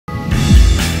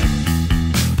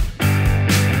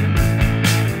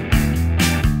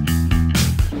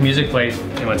music plays,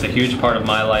 it's a huge part of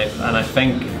my life, and I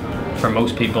think for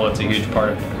most people it's a huge part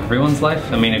of everyone's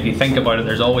life. I mean, if you think about it,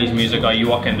 there's always music. You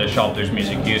walk into a shop, there's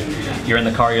music. You're in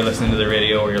the car, you're listening to the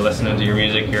radio, or you're listening to your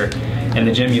music. You're in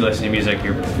the gym, you listen to music.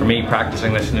 For me,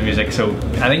 practicing listening to music. So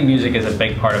I think music is a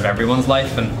big part of everyone's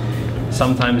life, and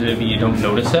sometimes maybe you don't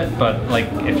notice it, but like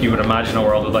if you would imagine a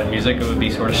world without music, it would be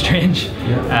sort of strange.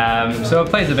 Yeah. So it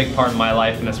plays a big part in my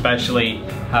life, and especially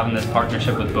having this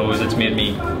partnership with Bose, it's made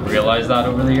me realise that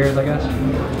over the years, I guess.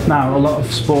 Now, a lot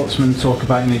of sportsmen talk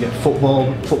about, you get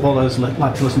footballers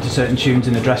like to listen to certain tunes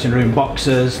in the dressing room,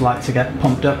 boxers like to get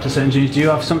pumped up to certain tunes. Do you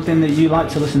have something that you like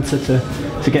to listen to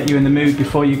get you in the mood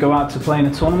before you go out to play in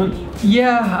a tournament?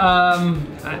 Yeah,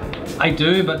 I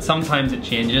do, but sometimes it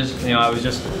changes. I was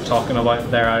just talking about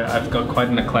there, I've got quite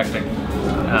an eclectic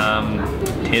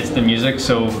taste in music,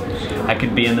 so I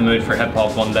could be in the mood for hip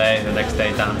hop one day, the next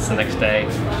day dance, the next day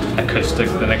acoustic,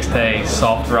 the next day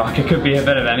soft rock. It could be a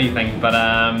bit of anything, but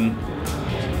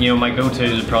my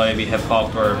go-tos would probably be hip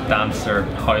hop or dance or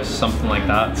house, something like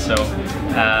that. So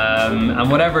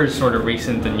and whatever's sort of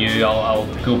recent and new, I'll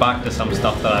go back to some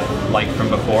stuff that I liked from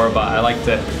before, but I like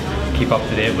to keep up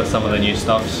to date with some of the new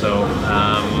stuff, so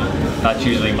that's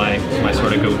usually my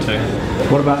sort of go-to.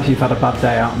 What about if you've had a bad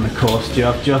day out on the course? Do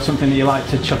you have something that you like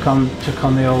to chuck on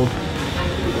the old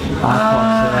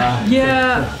iPod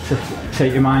yeah, to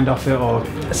take your mind off it, or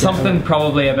something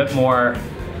probably a bit more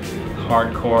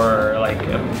hardcore,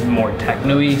 like more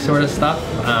techno-y sort of stuff.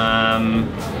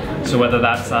 So whether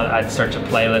that's, I'd search a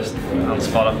playlist on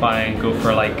Spotify and go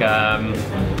for like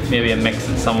maybe a mix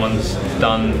that someone's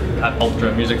done at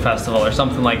Ultra Music Festival or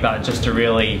something like that, just to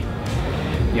really,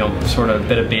 sort of a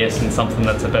bit of bass and something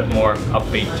that's a bit more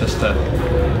upbeat, just to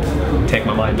take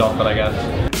my mind off it, I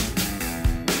guess.